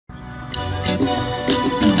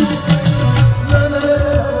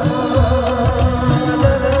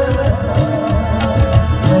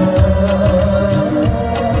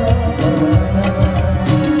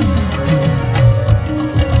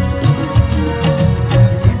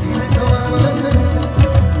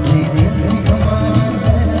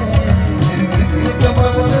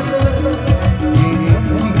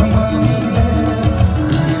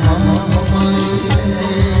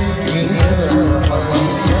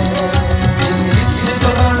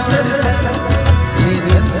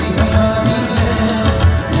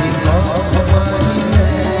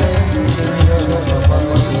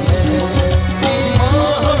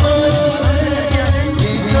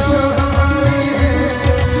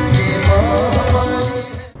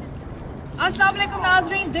अस्सलाम वालेकुम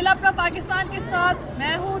नाज़रीन, दिल अपना पाकिस्तान के साथ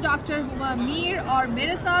मैं हूँ डॉक्टर मीर और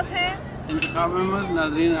मेरे साथ हैं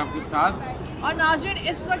नाज़रीन आपके साथ। और नाज़रीन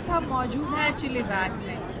इस वक्त हम मौजूद हैं चिलीवैक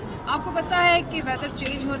में। आपको पता है कि वेदर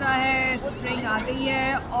चेंज हो रहा है, स्प्रिंग आ गई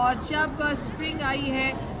है और जब स्प्रिंग आई है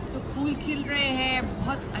तो फूल खिल रहे हैं।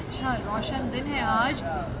 बहुत अच्छा रोशन दिन है आज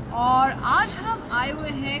और आज हम आए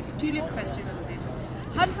हुए हैं ट्यूलिप फेस्टिवल में।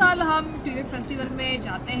 हर साल हम ट्यूलिप फेस्टिवल में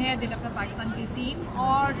जाते हैं, दिल अपना पाकिस्तान की टीम,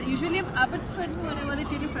 और यूजुअली हम एबट्सफोर्ड में होने वाले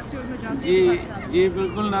ट्यूलिप फेस्टिवल में जाते हैं। जी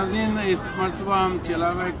बिल्कुल नाज़रीन, इस मरतबा हम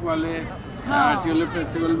चिलावैक वाले ट्यूलिप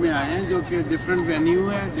फेस्टिवल में आए हैं जो कि डिफरेंट वेन्यू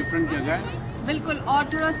है, डिफरेंट जगह है। बिल्कुल, और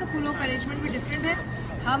थोड़ा सा फूलों का अरेंजमेंट भी डिफरेंट है।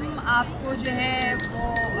 हम आपको जो है वो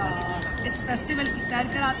इस फेस्टिवल की सैर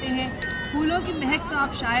कराते हैं। फूलों की महक तो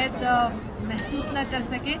आप शायद महसूस ना कर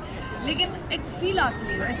सके, लेकिन एक फील आती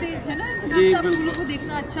है, वैसे है ना, फूलों को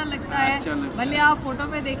देखना अच्छा लगता है। भले आप फोटो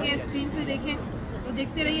में देखें, स्क्रीन पे देखें, तो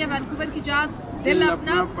देखते रहिए वैंकूवर की जान, दिल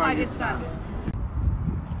अपना पाकिस्तान।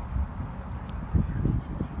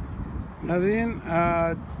 नाज़रीन,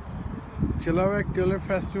 चिलावैक tulip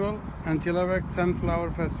festival and चिलावैक sunflower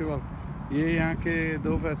festival, ये यहाँ के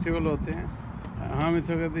दो फेस्टिवल होते हैं। हम इस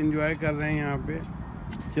वक्त इंजॉय कर रहे हैं यहाँ पे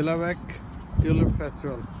चिलावैक ट्यूलिप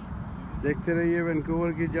फेस्टिवल। देखते रहिए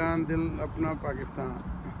वैंकूवर की जान, दिल अपना पाकिस्तान।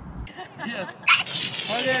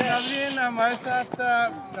 Okay, नाज़रीन, हमारे साथ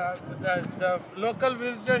the local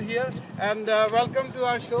visitor here, and welcome to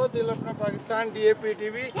our show, Dil Apna Pakistan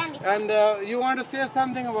DAPTV. And you want to say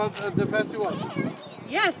something about the festival?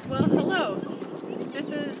 Yes, well, hello.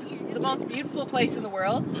 This is the most beautiful place in the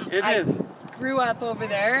world. It is. I grew up over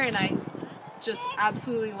there, and I just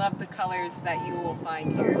absolutely love the colors that you will find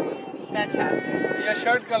here. So it's fantastic. Your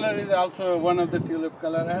shirt color is also one of the tulip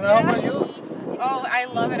color. And how about you? Oh, I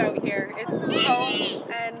love it out here. It's home,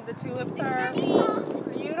 and the tulips are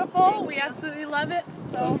beautiful. We absolutely love it.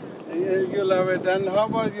 So You love it. And how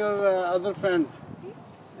about your other friends?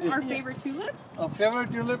 our favorite tulips? A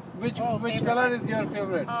favorite tulip? Which color is your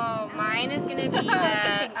favorite? Oh, mine is gonna be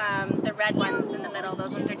the red ones in the middle.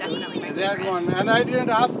 Those ones are definitely my favorite. That one. And I didn't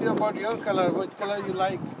ask you about your color. Which color you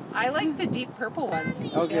like? I like the deep purple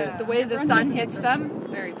ones. Okay. The way the sun hits them,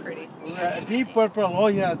 very pretty. Deep purple. Oh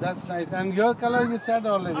yeah, that's nice. And your color you said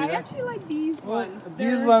already, I right? actually like these ones.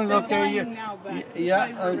 These They're- ones, they're okay. dying now, but Yeah,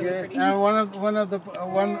 these ones are okay. pretty. And one of the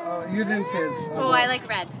you didn't say. Oh, I like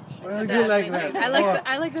red. You like that?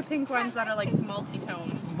 I like the pink ones that are like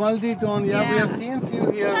multi-tones. Multi-tone, yeah, we have seen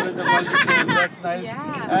few here with the multi-tone. That's nice.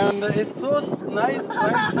 Yeah. And it's so nice,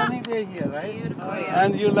 bright, sunny day here, right? Beautiful.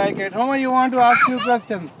 And you like it. Homa, you want to ask you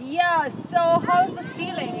questions? Yeah, so how's the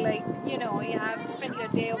feeling? Like, you know, you have spent your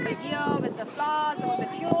day over here with the flowers and with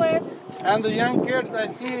the tulips. And the young kids, I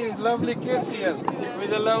see lovely kids here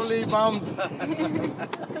with the lovely moms.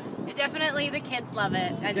 Definitely, the kids love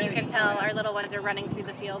it. As you can tell, our little ones are running through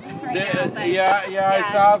the fields right now. But I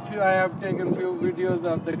saw a few. I have taken few videos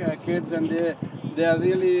of the kids, and they are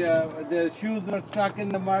really their shoes are stuck in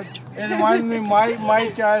the mud. It reminds me my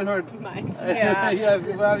childhood. Yes,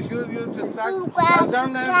 our shoes used to stuck. And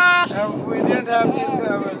sometimes we didn't have these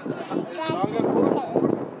longer boots,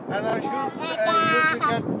 and our shoes used to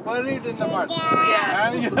get buried in the mud.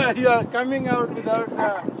 And you are coming out without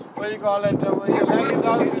what do you call it? Your leg is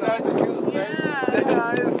out without the shoes, right?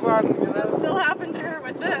 It's fun, you know. That still happened to her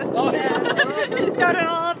with this. Oh, She's got it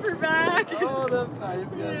all up her back. Oh, that's nice.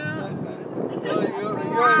 Yes, that's nice. So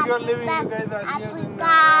you're living, you guys are here in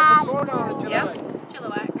Abbotsford or Chilliwack?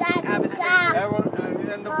 Chilliwack.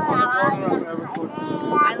 In the border of Abbotsford.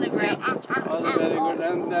 I live right in Chilliwack. Oh, very good.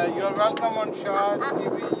 And you're welcome on Shah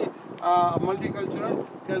TV, Multicultural,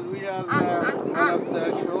 because we are one of the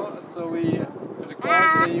show, so we record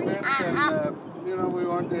the events and we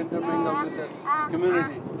want to intermingle with the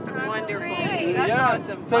community. Wonderful. That's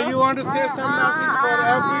awesome. So you want to say some message for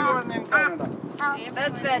everyone in Canada?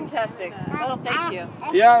 That's fantastic. Well, thank you.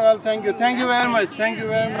 Yeah, well, thank you. Thank you very much. Thank you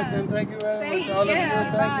very much. And thank you very much. All of you.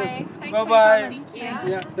 Thank you. Bye-bye.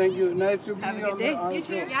 Yeah, thank you. Nice to meet you on the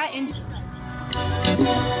show. Yeah, enjoy.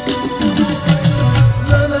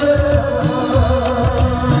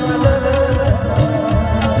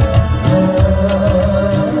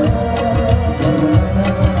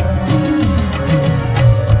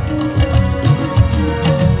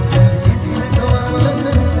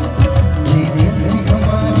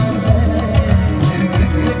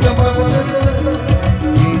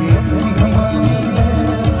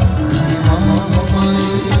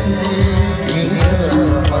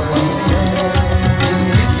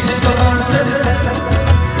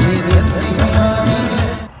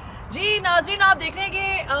 नाज़रीन, आप देख रहे हैं कि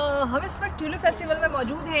हम इस वक्त tulip festival में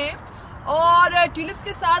मौजूद हैं और ट्यूलिप्स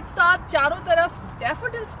के साथ साथ चारों तरफ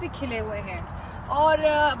डैफोडिल्स भी खिले हुए हैं और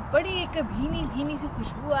बड़ी एक भीनी भीनी सी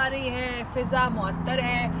खुशबू आ रही है, फ़िज़ा मुअत्तर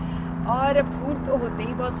है और फूल तो होते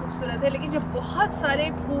ही बहुत खूबसूरत है, लेकिन जब बहुत सारे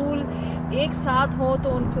फूल एक साथ हों तो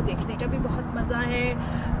उनको देखने का भी बहुत मज़ा है।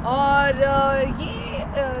 और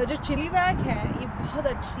ये जो चिलीवैक है ये बहुत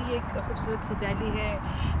अच्छी एक खूबसूरत सी वैली है,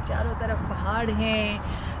 चारों तरफ पहाड़ हैं,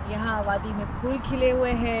 यहाँ वादी में फूल खिले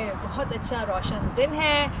हुए हैं, बहुत अच्छा रोशन दिन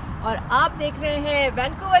है और आप देख रहे हैं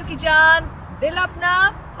वैंकूवर की जान दिल अपना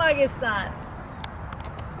Pakistan.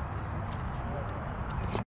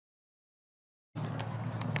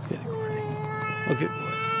 Okay.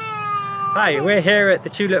 Hi, we're here at the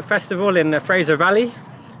Tulip Festival in the Fraser Valley.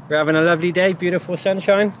 We're having a lovely day, beautiful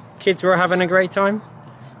sunshine. Kids were having a great time.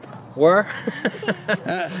 Were?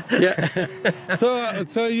 Yeah.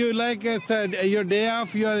 So you like your day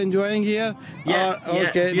off? You are enjoying here? Yeah.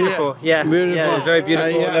 Okay. Beautiful. Yeah. Beautiful. Yeah, it's very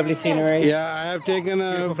beautiful. Yeah. Lovely scenery. Yeah, I have taken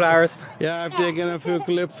Beautiful flowers. Yeah, I've taken a few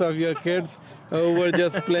clips of your kids who were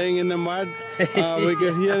just playing in the mud. We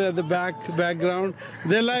can hear at the background.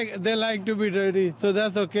 They like to be dirty, so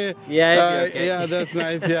that's okay. Yeah. Okay. Yeah, that's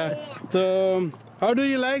nice. Yeah. So, how do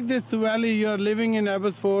you like this valley? You're living in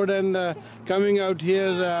Abbotsford and coming out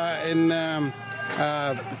here in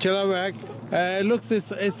Chilliwack. It looks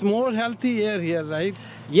it's more healthy air here, right?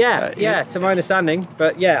 Yeah, to my understanding.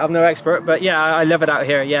 But yeah, I'm no expert. But yeah, I love it out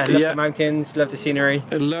here. Yeah, love the mountains, love the scenery,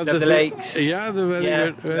 love the lakes. Yeah, very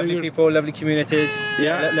good. Very lovely good. people, lovely communities.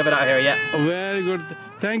 Yeah, love it out here. Yeah. Very good.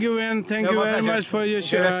 Thank you, Wayne. Thank you very much for your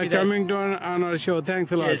show, coming to on our show.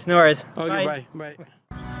 Thanks a lot. Cheers. No worries. Okay, bye.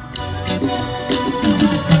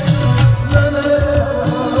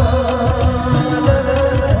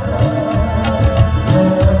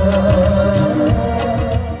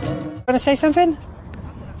 Want to say something?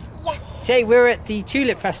 Yeah. Say, we're at the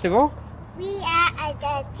Tulip Festival. We are at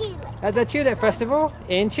the Tulip. At the Tulip Festival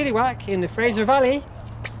in Chilliwack in the Fraser Valley.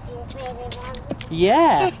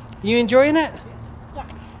 Yeah. You enjoying it? Yeah.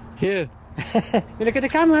 Here. You look at the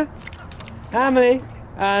camera. Emily.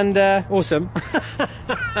 And awesome.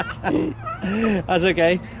 That's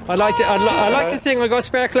okay. I like to think I got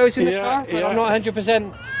spare clothes in the car, but I'm not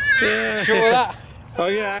 100% sure of that.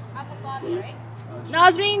 Okay.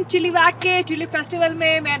 नाज़रीन, चिलीवैक के tulip festival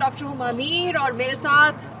में मैं doctor हूँ आमिर और मेरे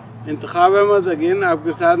साथ इंतखाब Ahmad again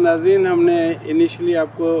आपके साथ। नाज़रीन, हमने इनिशियली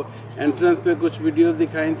आपको एंट्रेंस पे कुछ वीडियोस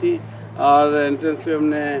दिखाई थी और एंट्रेंस पे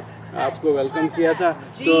हमने आपको वेलकम किया था।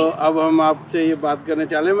 तो अब हम आपसे ये बात करने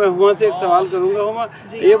चाहे। मैं हुमा से एक सवाल करूंगा। हुमा,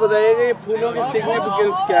 ये बताइएगा ये फूलों की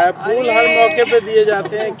सिग्निफिकेंस क्या है? फूल हर मौके पे दिए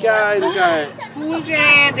जाते हैं, क्या इनका है? फूल जो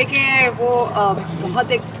है देखिए वो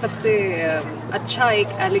बहुत एक सबसे अच्छा एक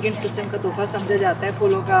एलिगेंट किस्म का तोहफा समझा जाता है।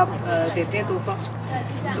 फूलों का देते हैं तोहफा।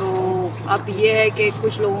 तो अब ये है कि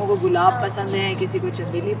कुछ लोगों को गुलाब पसंद है, किसी को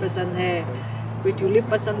चमेली पसंद है, कोई ट्यूलिप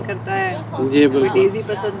पसंद करता है, कोई डेजी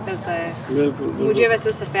पसंद करता है। बिल्कुल। मुझे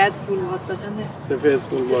वैसे सफ़ेद फूल बहुत पसंद है। सफ़ेद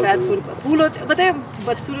फूल होते, पता है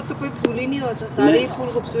बदसूरत तो कोई फूल ही नहीं होता, सारे ही फूल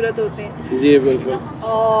खूबसूरत होते हैं। जी बिल्कुल।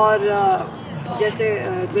 और जैसे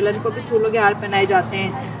दुल्हन को भी फूलों के हार पहनाए जाते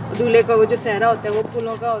हैं, दूल्हे का वो जो सहरा होता है वो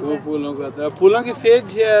फूलों का होता है। वो फूलों का होता है। फूलों की सेज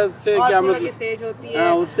से क्या मतलब? की सेज होती है।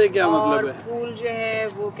 हाँ, उससे क्या मतलब है? फूल जो है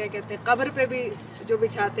वो क्या कहते हैं, कब्र पे भी जो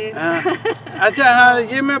बिछाते हैं। हाँ। अच्छा, हाँ,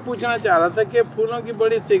 ये मैं पूछना चाह रहा था कि फूलों की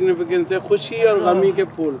बड़ी सिग्निफिकेंस है, खुशी और गमी के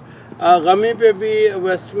फूल। गमी पे भी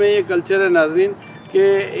वेस्ट में ये कल्चर है नाज़रीन कि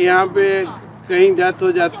यहाँ पे कहीं डेथ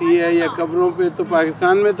हो जाती है या कब्रों पे, तो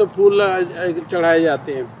पाकिस्तान में तो फूल चढ़ाए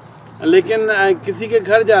जाते हैं, लेकिन किसी के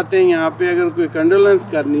घर जाते हैं यहाँ पे अगर कोई कंडोलेंस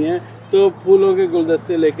करनी है तो फूलों के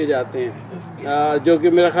गुलदस्ते लेके जाते हैं। जो कि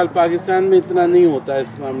मेरा ख्याल पाकिस्तान में इतना नहीं होता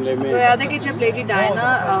इस मामले में। तो याद है कि जब लेडी डायना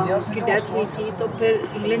की डेथ हुई थी तो फिर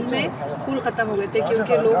इंग्लैंड में फूल ख़त्म हो गए थे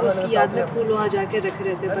क्योंकि लोग उसकी याद में फूल वहाँ जाके रख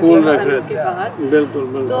रहे थे फूल रख रहे के बाहर। बिल्कुल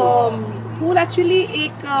बिल्कुल। तो फूल एक्चुअली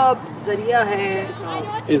एक जरिया है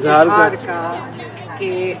इजहार का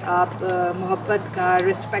कि आप मोहब्बत का,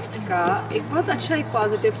 रिस्पेक्ट का एक बहुत अच्छा एक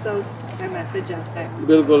पॉजिटिव सा उससे मैसेज जाता है।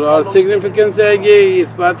 बिल्कुल। और सिग्निफिकेंस है ये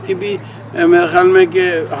इस बात की भी मेरे ख्याल में कि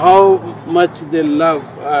how much they love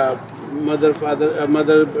mother father,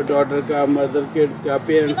 mother daughter का, मदर किड्स का,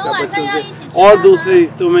 पेरेंट्स का बच्चों से, और दूसरे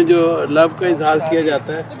रिश्तों में जो लव का इजहार किया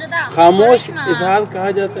जाता है, खामोश इजहार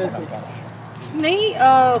कहा जाता है नहीं,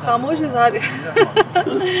 खामोश इजहार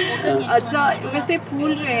अच्छा वैसे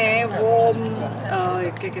फूल जो हैं वो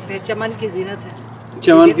क्या कहते हैं, चमन की जीनत है।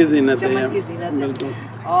 चमन की जीनत है, चमन की जीनत बिल्कुल।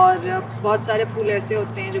 और बहुत सारे फूल ऐसे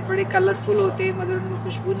होते हैं जो बड़े कलरफुल होते हैं मगर उनमें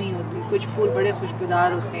खुशबू नहीं होती। कुछ फूल बड़े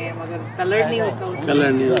खुशबूदार होते हैं मगर कलर नहीं होता उसमें।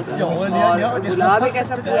 कलर नहीं होता। और गुलाब एक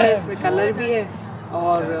ऐसा फूल है इसमें कलर भी है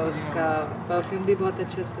और उसका परफ्यूम भी बहुत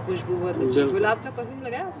अच्छा है, उसका खुशबू बहुत अच्छी है। गुलाब का परफ्यूम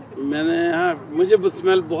लगाया आपने? मैंने, हाँ, मुझे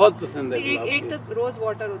स्मेल बहुत पसंद है। एक तो रोज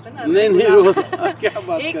वाटर होता है ना। नहीं रोज क्या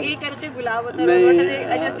बात कर, एक करके गुलाब होता है, रोज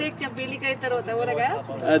वाटर। जैसे एक चमेली का इत्र होता है, वो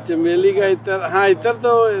लगाया? चमेली का इत्र, हाँ, इत्र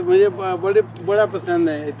तो मुझे बड़ा पसंद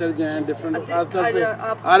है। इत्र जो है डिफरेंट, खासतौर पे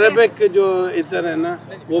अरबिक जो इत्र है ना,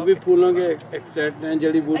 वो भी फूलों के एक्सट्रैक्ट हैं,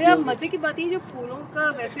 जड़ी बूटियों। मजे की बात ये जो फूलों का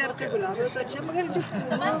वैसे अर्क गुलाब है तो अच्छा, मगर जो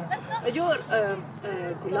फूलों जो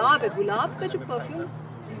गुलाब है, गुलाब का जो परफ्यूम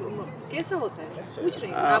कैसा होता है पूछ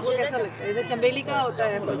रही हूँ, आपको कैसा लगता है? जैसे चमेली का होता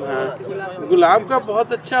है परफ्यूम, गुलाब का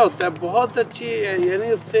बहुत अच्छा होता है, बहुत अच्छी,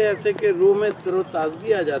 यानी उससे ऐसे कि रूह में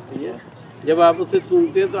तरोताजगी आ जाती है। जब आप उसे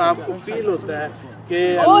सूंघते हैं तो आपको फील होता है कि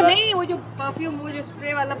नहीं, वो जो परफ्यूम, वो जो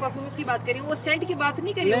स्प्रे वाला परफ्यूम उसकी बात करी, वो सेंट की बात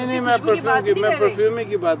नहीं करी। नहीं, मैं परफ्यूम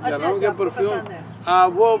की बात कर रहा हूँ। क्या परफ्यूम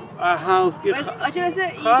वो, हाँ, उसके अच्छा वैसे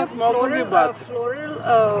खास मौकों की बात,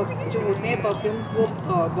 फ्लोरल जो होते हैं परफ्यूम्स वो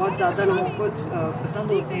बहुत ज़्यादा लोगों को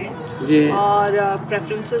पसंद होते हैं जी, और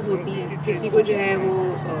प्रेफरेंसेस होती हैं किसी को जो है वो।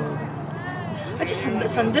 अच्छा,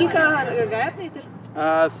 संदल का गाया आपने इधर?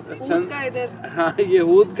 का इधर, हाँ, ये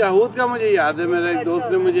हूद का मुझे याद है, मेरा एक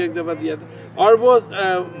दोस्त ने मुझे एक दफ़ा दिया था। और वो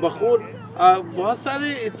बखूर, बहुत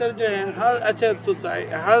सारे इतर जो हैं हर, अच्छा,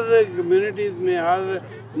 सोसाइटी, हर कम्युनिटीज़ में, हर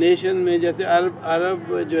नेशन में, जैसे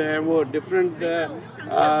अरब जो है वो डिफरेंट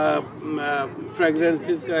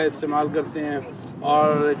फ्रेगरेंसेस का इस्तेमाल करते हैं,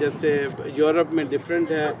 और जैसे यूरोप में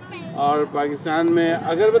डिफरेंट है, और पाकिस्तान में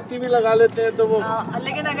अगरबत्ती भी लगा लेते हैं। तो वो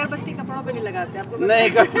लेकिन अगरबत्ती कपड़ों पे नहीं लगाते, आपको नहीं,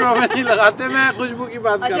 कपड़ों में नहीं लगाते, मैं खुशबू की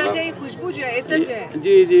बात कर रहा हूँ। अच्छा, ये खुशबू जो है, इतर जो है,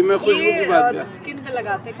 जी, मैं खुशबू की बात कर रहा हूँ। स्किन पे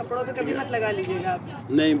लगाते हैं, कपड़ों पे कभी मत लगा लीजिएगा आप।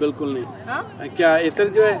 नहीं, बिल्कुल नहीं। हाँ? क्या इतर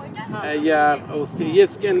जो है या उसके ये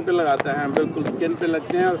स्किन पे लगाता है, बिल्कुल स्किन पे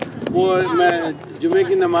लगते हैं। और वो मैं जुमे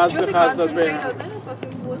की नमाज पे खास तौर पे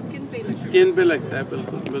स्किन पे लगता है,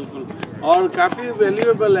 बिल्कुल। और काफ़ी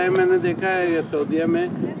वैल्यूएबल है। मैंने देखा है सऊदीया में,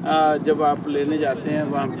 जब आप लेने जाते हैं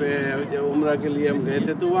वहाँ पे, जब उम्रा के लिए हम गए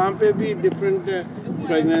थे तो वहाँ पे भी डिफरेंट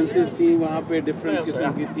फ्रेगनेंसेस थी, वहाँ पे डिफरेंट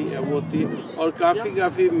किस्म की थी, वो थी, और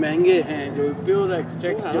काफ़ी महंगे हैं। जो प्योर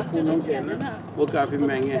एक्सट्रैक्ट जो फूलों के हैं ना, वो काफ़ी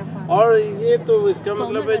महंगे हैं। और ये तो इसका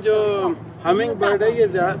मतलब है जो हमिंग बर्ड है, ये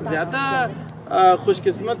ज़्यादा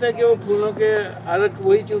खुशकिस्मत है कि वो फूलों के अर्क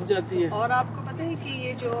वही चूस जाती है। और आपको पता है कि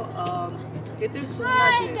ये जो इधर सूंघना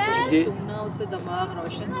चाहिए, सूंघना, उससे दिमाग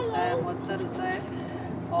रोशन होता है, मुअत्तर होता है,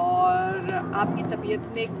 और आपकी तबीयत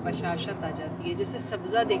में एक बशाशत आ जाती है। जैसे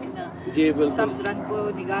सब्ज़ा देखना, सब्ज़ रंग को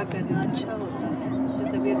निगाह करना अच्छा होता है, उससे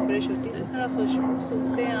तबीयत फ्रेश होती है। इसी तरह खुशबू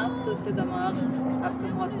सूंघते हैं आप तो उससे दिमाग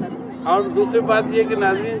आपका मुअत्तर। और दूसरी बात ये कि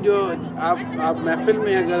नाज़रीन, जो आप महफिल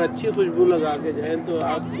में अगर अच्छी खुशबू लगा के जाएँ तो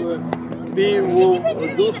आप भी, वो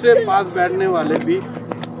दूसरे पास बैठने वाले भी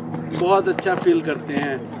बहुत अच्छा फील करते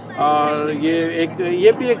हैं। और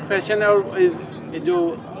ये भी एक फैशन है। और जो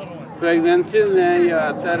फ्रेगरेंसेस हैं या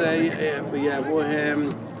अतर है या वो हैं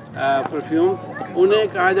परफ्यूम्स, उन्हें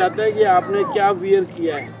कहा जाता है कि आपने क्या वियर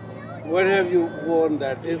किया है, what have you worn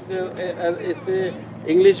that. इससे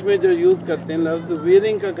इंग्लिश में जो यूज़ करते हैं लफ्ज़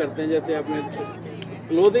वियरिंग का करते हैं, जैसे आपने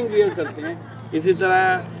क्लोथिंग वियर करते हैं, इसी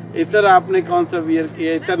तरह इतर आपने कौन सा वियर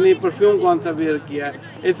किया, इतर नहीं, परफ्यूम कौन सा वियर किया है।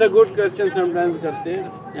 It's a good question sometimes करते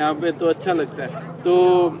हैं यहाँ पे, तो अच्छा लगता है। तो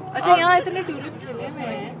अच्छा, यहाँ इतने ट्यूलिप खिले हुए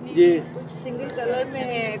हैं जी, कुछ सिंगल कलर में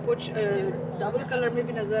है, कुछ डबल कलर में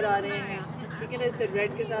भी नज़र आ रहे हैं, ठीक है ना। जैसे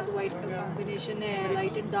रेड के साथ वाइट का कॉम्बिनेशन है,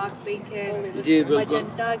 लाइट एंड डार्क पिंक है, जी,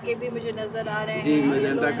 मजेंटा के भी मुझे नज़र आ रहे हैं, जी,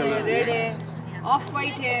 मजेंटा कलर, रेड है, ऑफ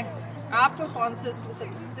वाइट है। आपको कौन सा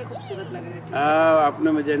सबसे खूबसूरत लग रहा है?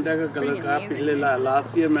 आपने मजेंटा का कलर कहा। पिछले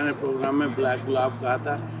लास्ट ईयर मैंने प्रोग्राम में ब्लैक गुलाब कहा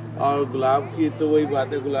था, और गुलाब की तो वही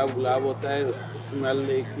बात है, गुलाब गुलाब होता है, स्मेल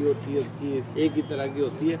एक ही होती है उसकी, एक ही तरह की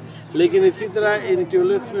होती है। लेकिन इसी तरह इन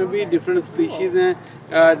ट्यूलिप्स में भी डिफरेंट स्पीशीज़ हैं,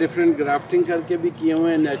 डिफरेंट ग्राफ्टिंग करके भी किए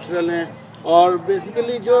हुए हैं, नेचुरल हैं, और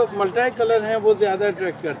बेसिकली जो मल्टी कलर हैं वो ज़्यादा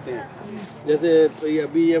अट्रैक्ट करते हैं। जैसे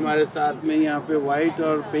अभी ये हमारे साथ में यहाँ पे वाइट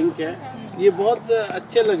और पिंक है, ये बहुत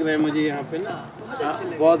अच्छे लग रहे हैं मुझे यहाँ पे ना,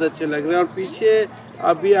 बहुत अच्छे लग रहे हैं। और पीछे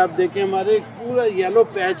अभी आप देखें हमारे पूरा येलो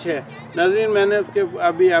पैच है नाज़रीन, मैंने उसके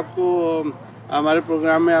अभी आपको हमारे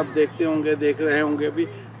प्रोग्राम में आप देखते होंगे, देख रहे होंगे अभी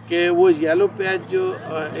कि वो येलो पैच जो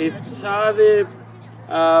सारे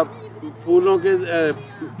फूलों के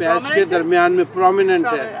पैच के दरमियान में प्रोमिनेंट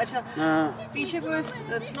है। अच्छा, हाँ, पीछे कोई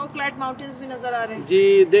स्नो क्लैड माउंटेन्स भी नज़र आ रहे हैं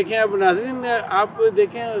जी। देखें अब नाज़रीन, आप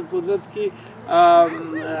देखें कुदरत की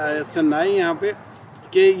सन्नाई यहाँ पे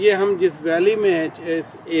कि ये हम जिस वैली में है,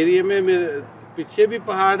 इस एरिया में मेरे पीछे भी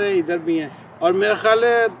पहाड़ है, इधर भी हैं, और मेरा ख्याल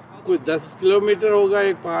है कोई 10 किलोमीटर होगा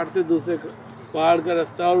एक पहाड़ से दूसरे पहाड़ का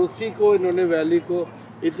रास्ता, और उसी को इन्होंने वैली को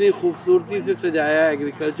इतनी खूबसूरती से सजाया है।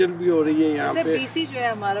 एग्रीकल्चर भी हो रही है यहाँ पे। बीसी जो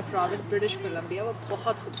है हमारा प्रोविंस ब्रिटिश कोलंबिया, वो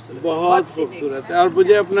बहुत खूबसूरत, बहुत खूबसूरत है। और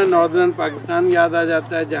मुझे अपना नॉर्दर्न पाकिस्तान याद आ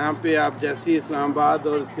जाता है, जहाँ पे आप जैसे इस्लामाबाद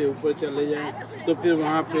और इससे ऊपर चले जाएं तो फिर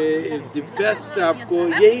वहाँ पे द बेस्ट आपको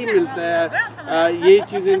यही मिलता है। यही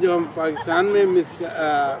चीज़ें जो हम पाकिस्तान में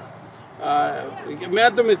मैं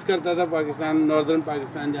तो मिस करता था पाकिस्तान, नॉर्दर्न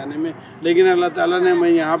पाकिस्तान जाने में, लेकिन अल्लाह ताला ने मैं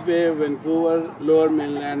यहाँ पे वैंकूवर लोअर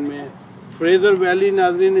मेनलैंड में फ्रेजर वैली,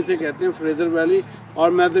 नाज़रीन इसे कहते हैं फ्रेजर वैली,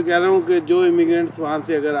 और मैं तो कह रहा हूँ कि जो इमिग्रेंट्स वहाँ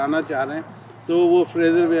से अगर आना चाह रहे हैं तो वो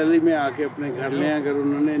फ्रेजर वैली में आके अपने घर लें, अगर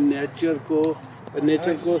उन्होंने नेचर को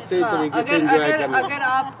सही तरीके से एंजॉय करना। अगर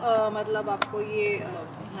आप मतलब आपको ये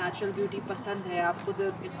नेचुरल ब्यूटी पसंद है, आप खुद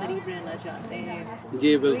करीब रहना चाहते हैं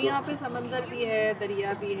जी तो बिल्कुल, यहाँ पे समंदर भी है,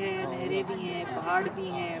 दरिया भी है, नहरें भी हैं, पहाड़ भी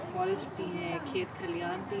हैं, फॉरेस्ट भी हैं, खेत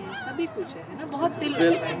खलियान भी हैं, सभी कुछ है ना, बहुत दिल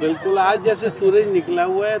लगता है। बिल्कुल। आज जैसे सूरज निकला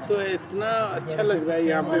हुआ है तो इतना अच्छा लग रहा है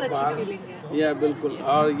यहाँ पे बाहर, या बिल्कुल।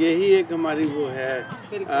 और यही एक हमारी वो है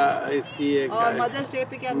इसकी एक। और मदर्स डे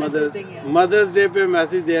पे क्या मैसेज देंगे? मदर्स डे पे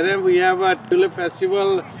मैसेज दे रहे हैं, we have a tulip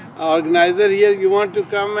festival organizer here. You want to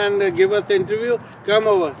come and give us interview? Come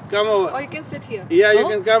over. Or you can sit here. Yeah, you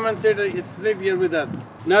can come and sit here with us.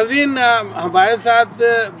 नाज़रीन, हमारे साथ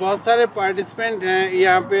बहुत सारे participant हैं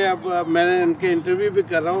यहाँ पे। अब मैंने उनके इंटरव्यू भी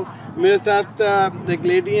कर रहा हूँ। मेरे साथ एक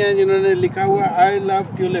लेडी हैं जिन्होंने लिखा हुआ I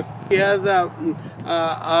love tulip. She has a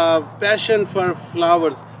passion for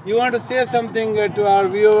flowers. You want to say something to our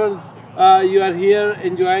viewers? You are here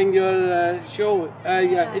enjoying your show,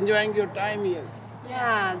 enjoying your time here.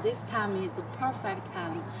 Yeah, this time is a perfect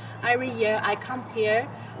time. Every year I come here,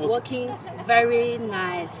 working very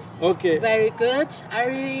nice. Okay. Very good.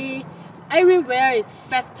 Everywhere is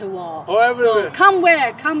festival. Oh, everywhere. So come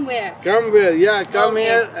where? Come where? Come where? Yeah, come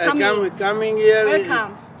here. Coming here.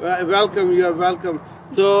 Welcome. Welcome. You are welcome.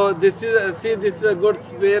 So this is a good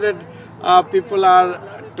spirit. People are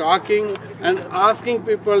talking and asking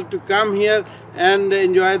people to come here and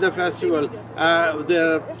enjoy the festival.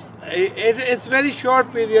 It's very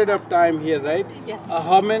short period of time here, right? Yes.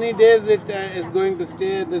 How many days it is going to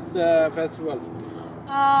stay this festival?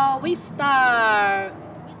 We start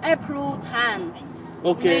April 10.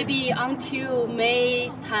 Okay. Maybe until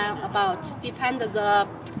May 10, about. Depend the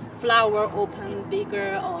flower open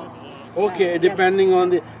bigger or. Okay, depending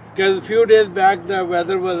on the. Because a few days back the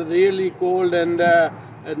weather was really cold and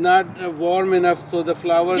not warm enough, so the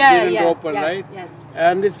flowers didn't open, right? Yes.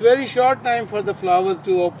 And it's very short time for the flowers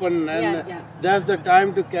to open, and that's the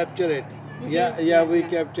time to capture it. We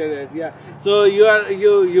capture it. Yeah. So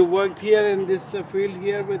you worked here in this field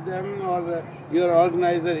here with them, or you're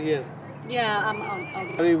organizer here? Yeah, I'm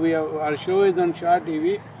our show is on Shah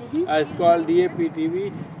TV. It's called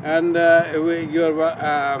DAPTV, and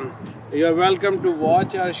you're welcome to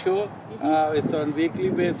watch our show. It's on weekly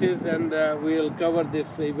basis, and we'll cover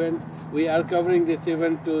this event. We are covering this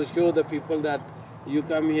event to show the people that you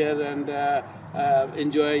come here and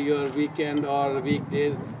enjoy your weekend or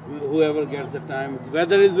weekdays, whoever gets the time. The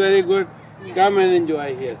weather is very good. Come and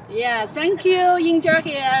enjoy here. Yeah, thank you. Enjoy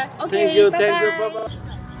here. Okay, thank you. bye-bye.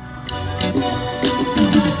 Thank you.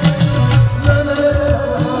 Bye-bye.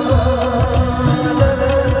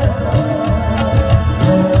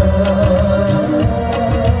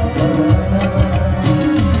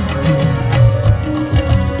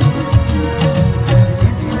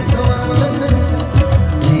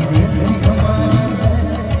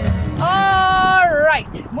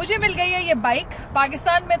 मुझे मिल गई है ये bike.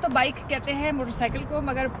 Pakistan में तो bike कहते हैं motorcycle को,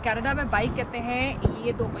 मगर कनाडा में बाइक कहते हैं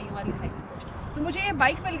ये 2 पहियों वाली साइकिल। तो मुझे ये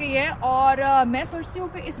बाइक मिल गई है और मैं सोचती हूँ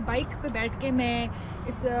कि इस बाइक पे बैठ के मैं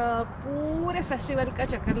इस पूरे फेस्टिवल का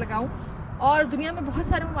चक्कर लगाऊँ और दुनिया में बहुत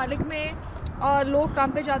सारे ममालिक में लोग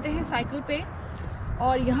काम पे जाते हैं साइकिल पे,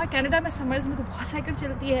 और यहाँ कनाडा में समर्स में तो बहुत साइकिल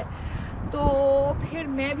चलती है, तो फिर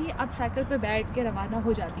मैं भी अब साइकिल पे बैठ के रवाना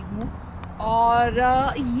हो जाती हूँ। और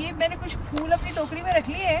ये मैंने कुछ फूल अपनी टोकरी में रख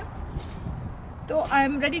लिए हैं, तो I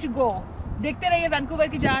am ready to go. देखते रहिए वैंकूवर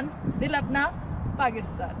की जान, दिल अपना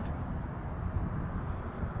पाकिस्तान।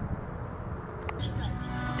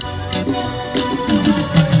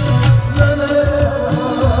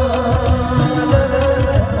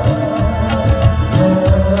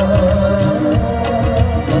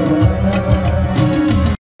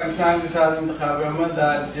 पाकिस्तान के साथ इंतखाब अहमद,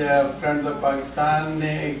 आज फ्रेंड्स ऑफ पाकिस्तान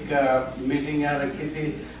ने एक मीटिंग यहाँ रखी थी।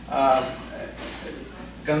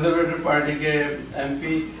 कंजर्वेटिव पार्टी के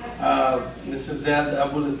एमपी मिस्टर ज़ैद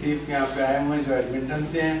अबू लतीफ़ यहाँ पे आए हुए हैं जो एडमिंटन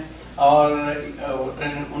से हैं, और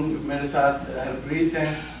मेरे साथ हरप्रीत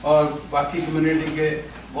हैं और बाकी कम्युनिटी के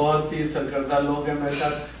बहुत ही सरकर्दा लोग हैं मेरे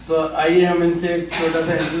साथ। तो आइए हम इनसे एक छोटा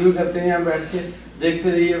सा इंटरव्यू करते हैं यहाँ बैठ के। देखते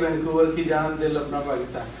रहिए वैंकूवर की जान, दिल अपना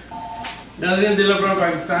पाकिस्तान। नाज़रीन, दिल अपना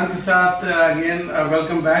पाकिस्तान के साथ अगेन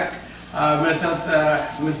वेलकम बैक। मेरे साथ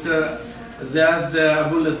मिस्टर ज़ैद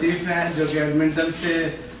अबू लतीफ़ हैं जो कि एडमिंटन से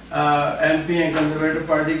एमपी हैं कंजर्वेटिव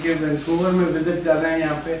पार्टी के, वैंकूवर में विजिट कर रहे हैं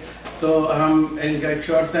यहाँ पे। तो हम इनका एक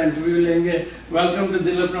शॉर्ट सा इंटरव्यू लेंगे। वेलकम टू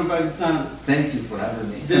दिल अपना Pakistan. Thank you for having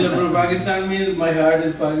me. दिल अपना Pakistan means my heart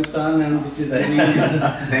is Pakistan and which is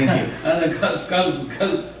Thank you.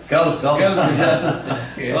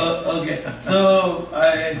 Okay. So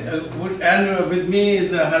and with me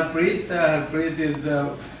is Harpreet. Harpreet is the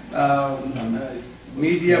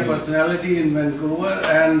media personality in Vancouver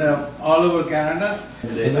and all over Canada.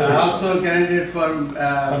 Also a candidate for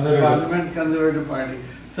Parliament Conservative Party.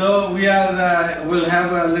 So we are we'll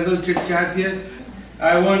have a little chit chat here.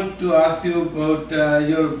 I want to ask you about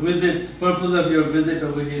your visit, purpose of your visit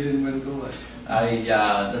over here in Vancouver.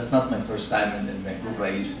 That's not my first time in Vancouver.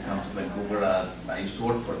 I used to come to Vancouver. I used to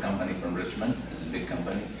work for a company from Richmond. It's a big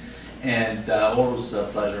company, and always a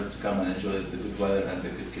pleasure to come and enjoy the good weather and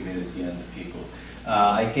the good community and the people.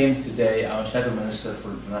 I came today. I'm Shadow Minister for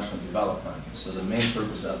International Development. So the main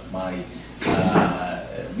purpose of my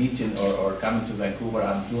meeting or coming to Vancouver,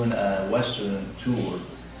 I'm doing a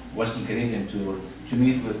Western Canadian tour to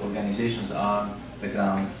meet with organizations on the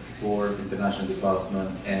ground for international development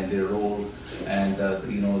and their role, and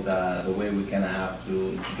the way we can have to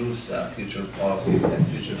introduce future policies and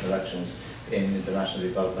future directions in international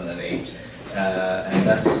development and aid. And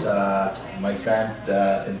that's my friend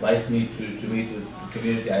invited me to meet with the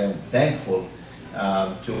community. I am thankful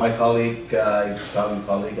to my colleague,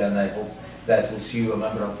 and I hope that we'll see you a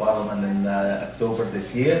member of parliament in October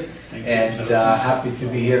this year. And happy to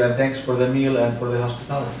be here, and thanks for the meal and for the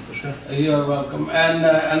hospitality, for sure. You are welcome. And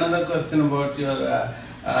another question about your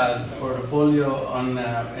portfolio on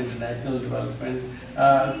international development.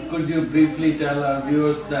 Could you briefly tell our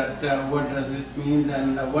viewers that what does it mean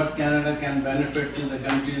and what Canada can benefit to the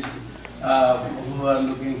countries who are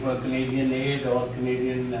looking for Canadian aid or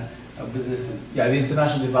Canadian businesses? Yeah, the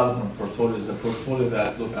international development portfolio is a portfolio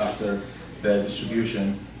that look after the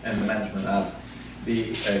distribution and the management of the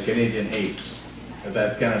Canadian aids.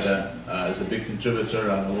 That Canada is a big contributor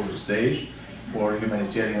on the world stage for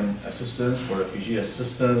humanitarian assistance, for refugee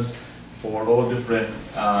assistance, for all different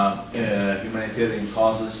humanitarian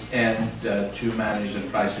causes, and to manage the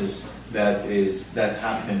crisis that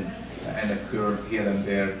happen and occur here and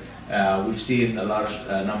there. We've seen a large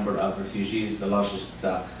number of refugees, the largest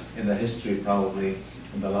in the history probably.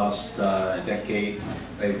 In the last decade,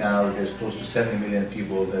 right now there's close to 70 million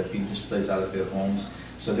people that have been displaced out of their homes.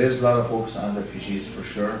 So there's a lot of focus on refugees for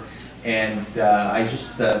sure. And I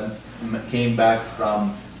just came back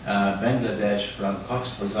from Bangladesh, from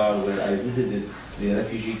Cox's Bazar, where I visited the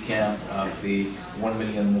refugee camp of the 1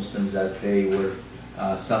 million Muslims that they were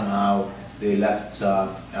somehow they left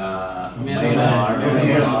Myanmar.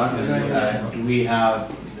 And we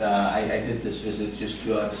have, I did this visit just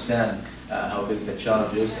to understand how big the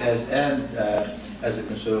challenge is, as a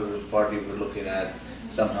Conservative Party we're looking at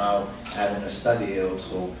somehow having a study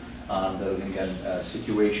also on the Rohingya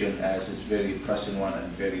situation, as it's very pressing one and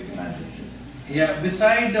very demanding. Yeah,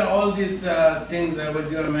 beside all these things what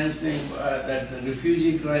you are mentioning, that the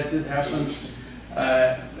refugee crisis happens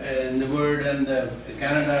in the world and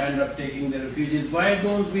Canada end up taking the refugees, why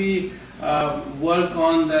don't we work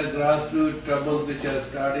on the grassroots troubles which are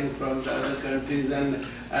starting from the other countries,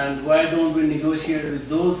 and why don't we negotiate with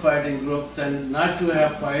those fighting groups and not to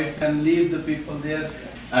have fights and leave the people there?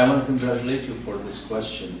 I want to congratulate you for this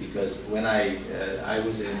question, because when I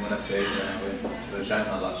was in Winnipeg and I went to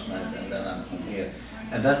Regina last night, and then I'm here,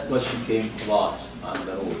 and that question came a lot on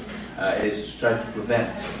the road, is to try to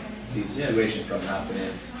prevent these situations from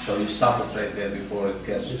happening. So you stop it right there before it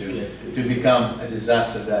gets to become a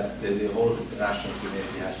disaster that the whole international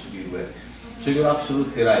community has to deal with. So you're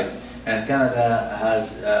absolutely right. And Canada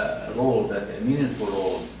has a role, a meaningful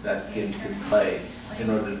role that can play in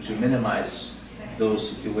order to minimize those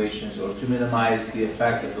situations, or to minimize the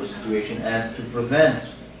effect of those situations, and to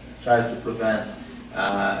try to prevent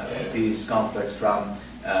these conflicts from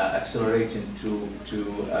accelerating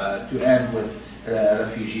to end with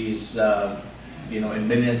refugees, in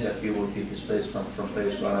millions that people be displaced from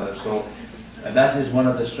place to another. So that is one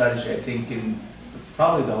of the strategies I think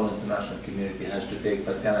probably the whole international community has to take,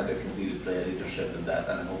 but Canada can really play a leadership in that,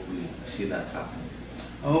 and I hope we see that happen.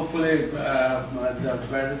 Hopefully, the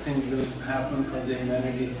better things will happen for the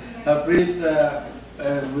humanity. Harpreet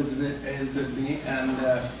is with me, and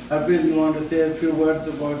Harpreet, you want to say a few words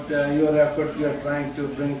about your efforts you are trying to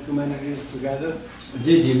bring communities together?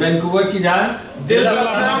 Ji Vancouver की जाए दिल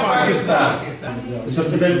अपना पाकिस्तान।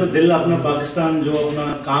 सबसे पहले तो दिल अपना पाकिस्तान जो अपना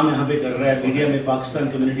काम यहाँ पे कर रहा है मीडिया में पाकिस्तान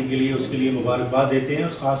कम्युनिटी के लिए, उसके लिए मुबारकबाद देते हैं।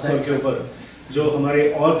 और ख़ास तौर के ऊपर जो हमारे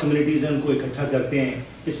और कम्युनिटीज़ हैं उनको इकट्ठा करते हैं।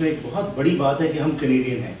 इसमें एक बहुत बड़ी बात है कि हम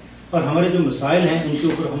कैनेडियन हैं और हमारे जो मसाइल हैं उनके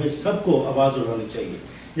ऊपर हमें सबको आवाज़ उठानी चाहिए।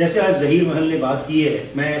 जैसे आज ज़हीर महल ने बात की है,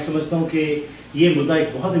 मैं समझता हूँ कि ये मुद्दा एक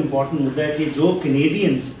बहुत इंपॉर्टेंट मुद्दा है कि जो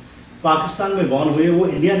कैनेडियंस पाकिस्तान में बॉर्न हुए वो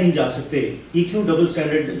इंडिया नहीं जा सकते, ये क्यों डबल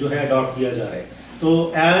स्टैंडर्ड जो है अडॉप्ट किया जा रहा है। तो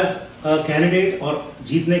एज कैंडिडेट और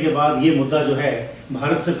जीतने के बाद ये मुद्दा जो है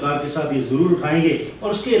भारत सरकार के साथ ये ज़रूर उठाएंगे। और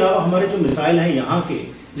उसके अलावा हमारे जो मिसाइल हैं यहाँ के,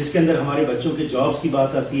 जिसके अंदर हमारे बच्चों के जॉब्स की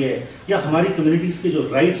बात आती है, या हमारी कम्युनिटीज़ के जो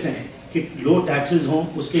राइट्स हैं कि लो टैक्सेस हों,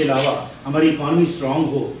 उसके अलावा हमारी इकॉनमी स्ट्रांग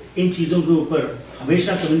हो, इन चीज़ों के ऊपर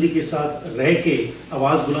हमेशा कम्युनिटी के साथ रह के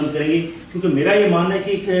आवाज़ बुलंद करेंगे। क्योंकि मेरा ये मानना है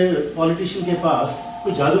कि एक पॉलिटिशियन के पास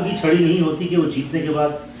कोई जादू की छड़ी नहीं होती कि वो जीतने के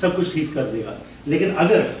बाद सब कुछ ठीक कर देगा, लेकिन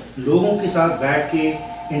अगर लोगों के साथ बैठ के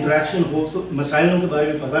इंटरेक्शन हो तो मसाइलों के बारे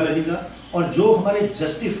में पता लगेगा, और जो हमारे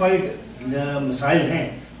जस्टिफाइड मसाइल हैं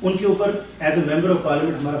उनके ऊपर as a member of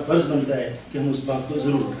parliament हमारा फ़र्ज़ बनता है कि हम उस बात को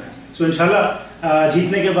ज़रूर उठाएं। सो इंशाल्लाह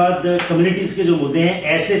जीतने के बाद कम्युनिटीज़ के जो मुद्दे हैं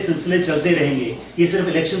ऐसे सिलसिले चलते रहेंगे। ये सिर्फ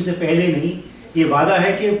इलेक्शन से पहले नहीं, ये वादा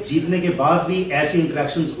है कि जीतने के बाद भी ऐसी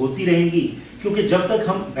इंटरेक्शंस होती रहेंगी, क्योंकि जब तक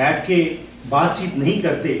हम बैठ के बातचीत नहीं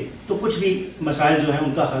करते तो कुछ भी मसाइल जो है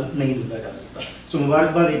उनका हल नहीं ढूंढा जा सकता। सो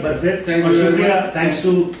मुबारकबाद एक बार फिर और शुक्रिया। Thanks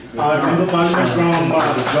to our member parliament from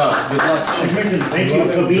Edmonton. Thank you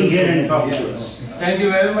for being here and talking to us. Thank you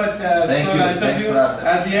very much. Thank so you. nice of you.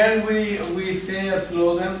 At the end, we say a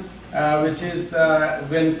slogan which is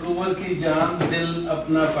Vancouver की जान दिल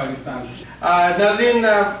अपना पाकिस्तान। नाज़रीन,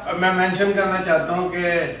 मैं mention करना चाहता हूँ कि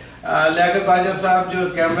लियाकत बाजा साहब जो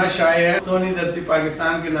कैमरा शाय है, सोनी धरती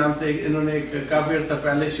पाकिस्तान के नाम से इन्होंने एक काफी अर्सा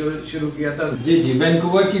पहले शुरू किया था। जी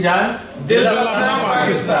वैंकूवर की जान दिल अपना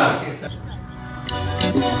पाकिस्तान।